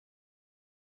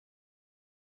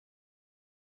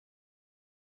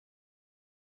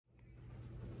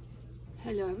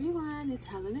Hello everyone, it's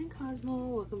Helen and Cosmo.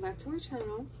 Welcome back to our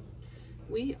channel.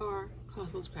 We are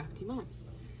Cosmo's Crafty Mom.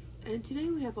 And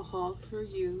today we have a haul for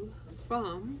you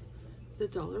from the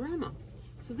Dollarama.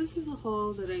 So this is a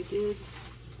haul that I did,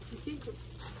 I think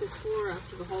before or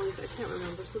after the holidays, I can't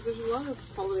remember. So there's a lot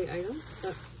of holiday items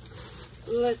that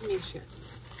let me share.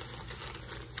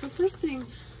 So first thing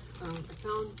I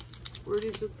found were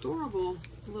these adorable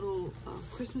little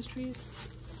Christmas trees.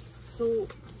 So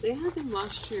they had them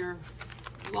last year,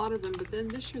 a lot of them, but then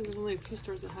this year there's only a few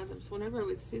stores that had them. So whenever I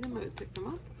would see them, I would pick them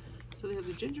up. So they have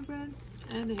the gingerbread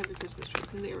and they have the Christmas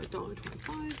trees, and they are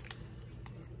 $1.25.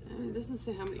 And it doesn't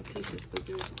say how many pieces, but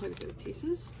there's quite a bit of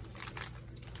pieces.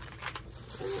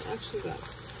 And I actually got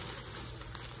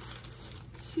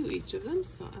 2 each of them,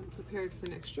 so I'm prepared for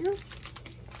next year.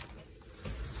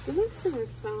 The next thing I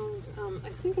found, I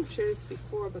think I've shared it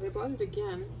before, but I bought it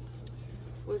again,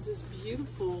 was this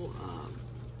beautiful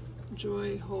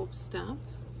Joy Hope stamp.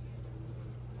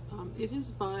 It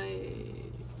is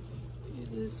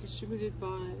distributed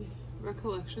by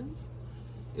Recollections.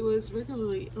 It was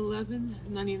regularly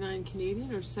 $11.99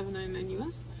 Canadian or $7.99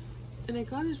 US, and I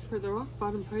got it for the rock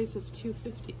bottom price of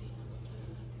 $2.50.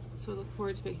 So I look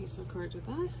forward to making some cards with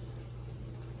that.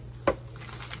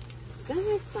 Then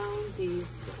I found these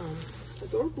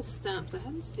adorable stamps. I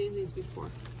haven't seen these before.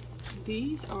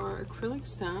 These are acrylic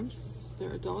stamps.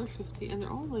 They're $1.50, and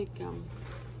they're all like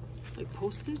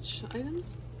postage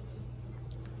items.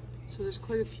 So there's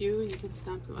quite a few, and you can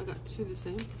stamp them. I got 2 the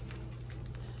same.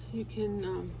 You can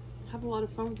have a lot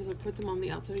of fun because I put them on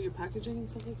the outside of your packaging and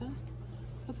stuff like that.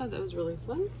 I thought that was really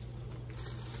fun.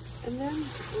 And then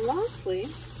lastly,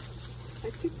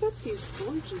 I picked up these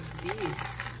gorgeous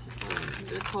beads.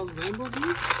 They're called rainbow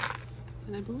beads,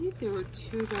 and I believe they were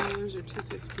 $2 or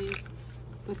 $2.50.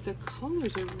 But the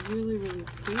colors are really, really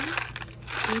pretty.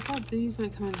 And I thought these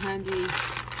might come in handy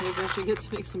if I eventually get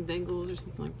to make some dangles or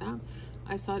something like that.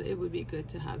 I thought it would be good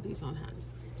to have these on hand.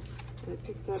 And I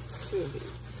picked up 2 of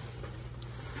these.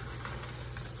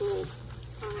 So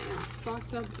I am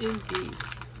stocked up in beads,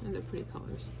 and they're pretty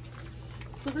colors.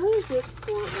 So that is it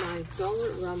for my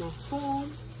Dollarama haul.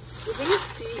 We're going to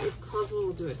see if Cosmo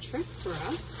will do a trick for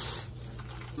us.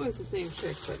 It's always the same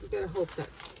trick, but we gotta hope that,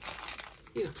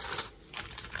 you know,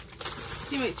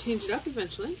 you might change it up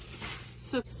eventually.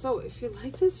 So if you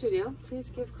like this video, please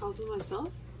give Cosmo and myself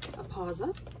a paws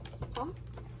up. Paw.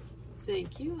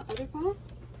 Thank you. Other paw.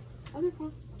 Other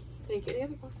paw. Thank you. The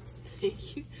other paw.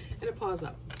 Thank you. And a paws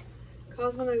up.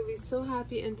 Cosmo and I would be so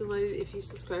happy and delighted if you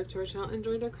subscribe to our channel and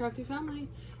joined our crafty family.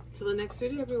 Till the next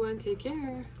video, everyone. Take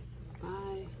care.